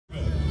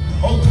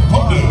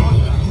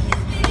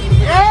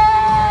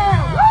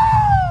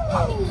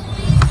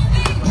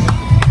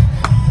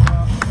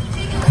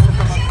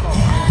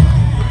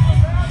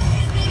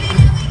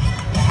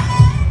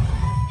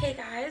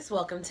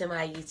welcome to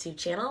my YouTube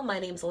channel. My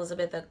name is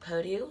Elizabeth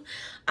Okpodu.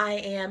 I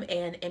am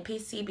an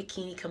NPC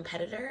bikini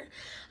competitor.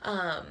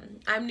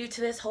 I'm new to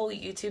this whole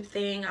YouTube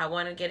thing. I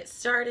want to get it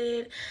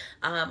started.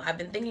 I've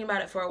been thinking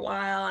about it for a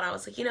while, and I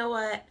was like, you know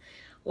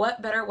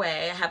what better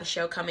way? I have a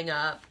show coming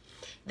up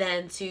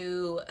than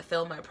to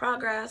film my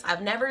progress.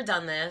 I've never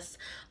done this.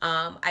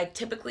 I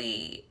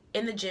typically,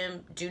 in the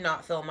gym, do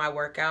not film my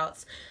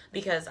workouts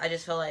because I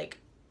just feel like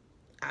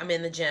I'm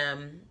in the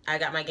gym, I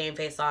got my game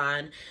face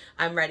on,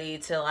 I'm ready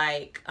to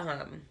like,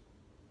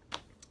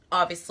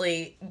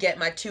 obviously get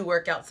my 2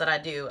 workouts that I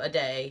do a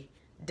day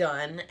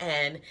done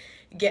and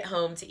get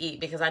home to eat,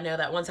 because I know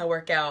that once I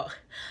work out,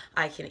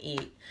 I can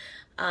eat.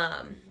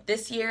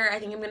 This year, I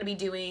think I'm going to be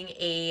doing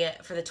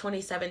for the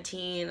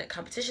 2017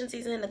 competition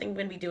season, I think I'm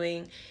going to be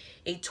doing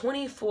a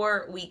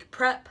 24-week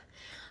prep.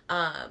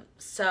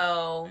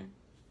 So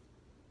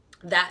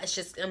that is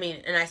just, I mean,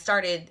 and I'm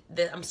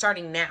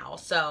starting now,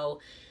 so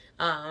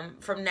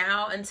from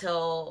now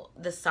until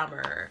the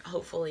summer,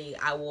 hopefully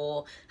I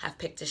will have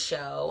picked a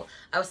show.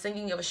 I was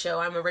thinking of a show.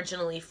 I'm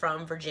originally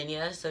from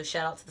Virginia, so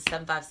shout out to the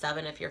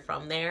 757 if you're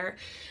from there.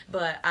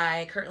 But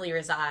I currently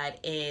reside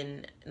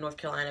in North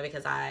Carolina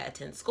because I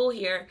attend school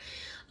here.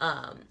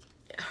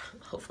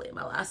 Hopefully in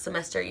my last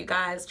semester, you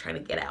guys, trying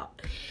to get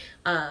out.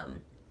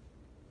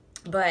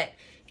 But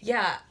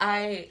yeah,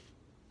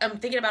 I'm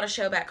thinking about a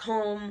show back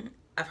home.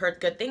 I've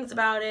heard good things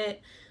about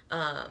it.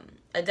 I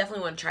definitely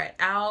want to try it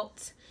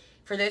out.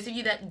 For those of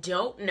you that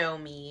don't know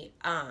me,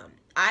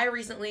 I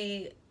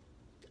recently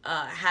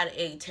had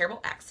a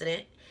terrible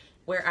accident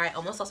where I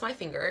almost lost my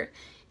finger,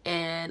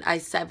 and I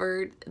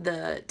severed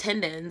the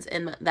tendons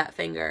in that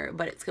finger,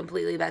 but it's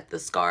completely, that the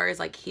scar is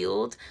like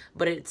healed,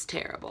 but it's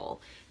terrible.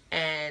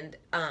 And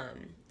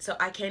so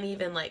I can't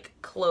even like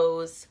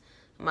close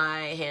my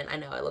hand. I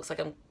know it looks like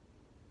I'm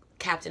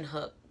Captain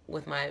Hook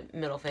with my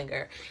middle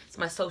finger. It's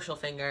my social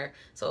finger.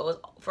 So it was,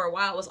 for a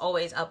while, it was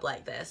always up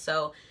like this.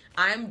 So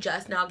I'm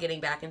just now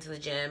getting back into the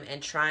gym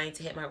and trying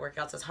to hit my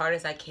workouts as hard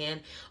as I can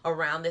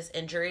around this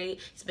injury.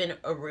 It's been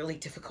a really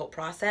difficult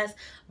process,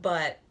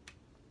 but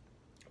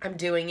I'm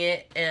doing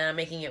it and I'm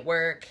making it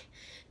work,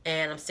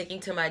 and I'm sticking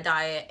to my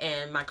diet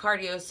and my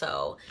cardio,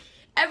 so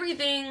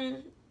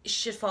everything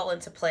should fall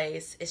into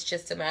place. It's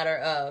just a matter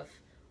of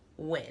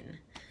when.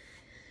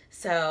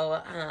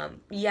 So,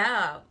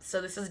 yeah,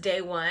 so this is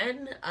day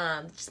 1,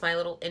 just my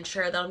little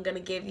intro that I'm going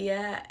to give you,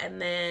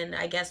 and then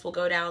I guess we'll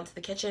go down to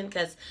the kitchen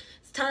because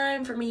it's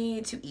time for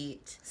me to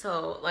eat.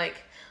 So, like,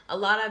 a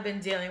lot I've been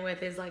dealing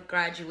with is, like,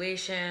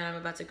 graduation. I'm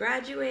about to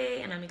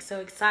graduate, and I'm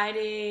so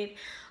excited.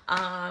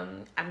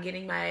 I'm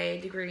getting my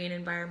degree in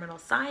environmental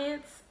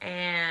science,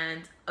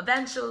 and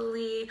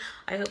eventually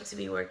I hope to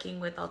be working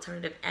with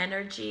alternative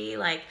energy.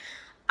 Like,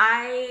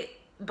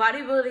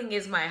 bodybuilding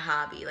is my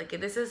hobby. Like,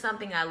 this is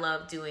something I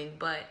love doing,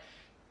 but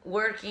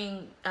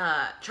working,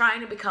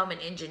 trying to become an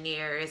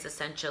engineer is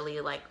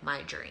essentially like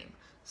my dream.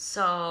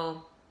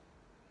 So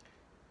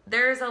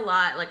there's a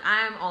lot, like,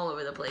 I'm all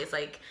over the place.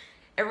 Like,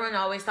 everyone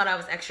always thought I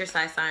was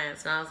exercise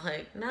science, and I was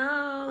like,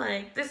 no,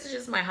 like, this is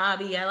just my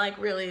hobby. I like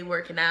really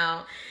working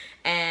out,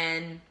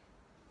 and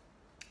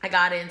I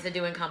got into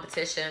doing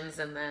competitions,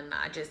 and then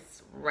I just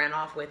ran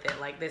off with it.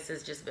 Like, this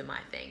has just been my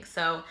thing.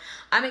 So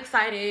I'm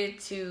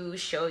excited to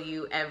show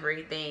you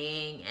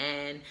everything,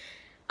 and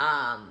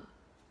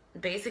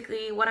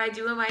basically what I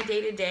do in my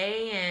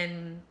day-to-day,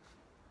 and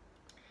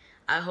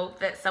I hope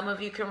that some of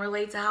you can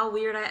relate to how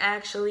weird I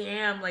actually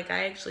am. Like,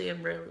 I actually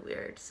am really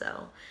weird.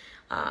 So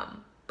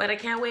but I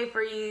can't wait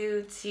for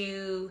you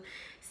to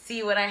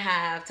see what I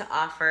have to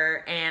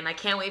offer, and I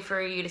can't wait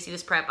for you to see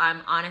this prep.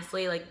 I'm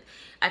honestly, like,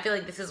 I feel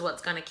like this is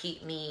what's gonna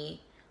keep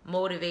me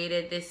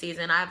motivated this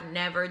season. I've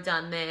never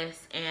done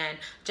this, and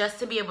just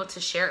to be able to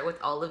share it with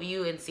all of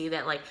you and see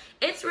that, like,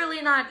 it's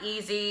really not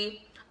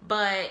easy,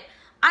 but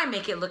I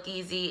make it look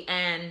easy,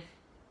 and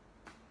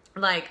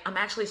like, I'm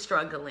actually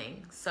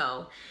struggling.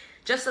 So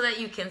just so that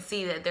you can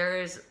see that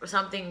there is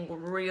something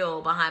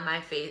real behind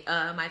my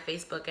my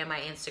Facebook and my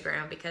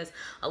Instagram, because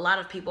a lot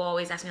of people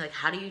always ask me, like,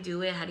 how do you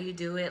do it? How do you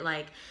do it?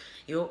 Like,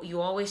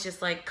 you always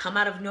just like come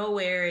out of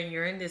nowhere and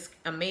you're in this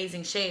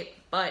amazing shape.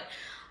 But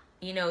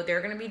you know, there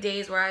are going to be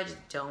days where I just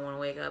don't want to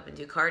wake up and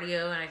do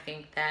cardio, and I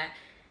think that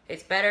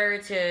it's better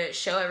to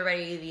show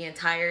everybody the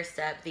entire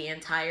step, the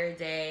entire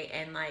day,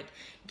 and like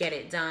get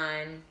it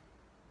done,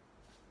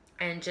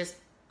 and just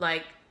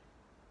like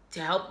to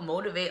help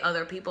motivate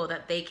other people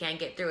that they can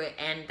get through it,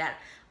 and that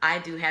I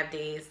do have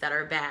days that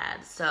are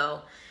bad.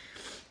 So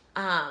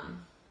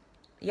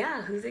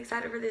yeah, who's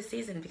excited for this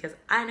season? Because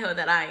I know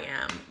that I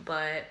am.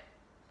 But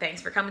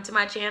thanks for coming to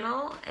my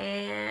channel,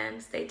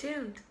 and stay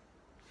tuned.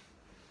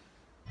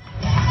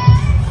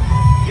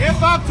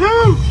 If I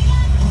do,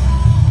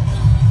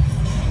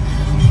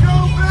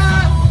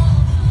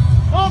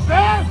 go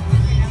back,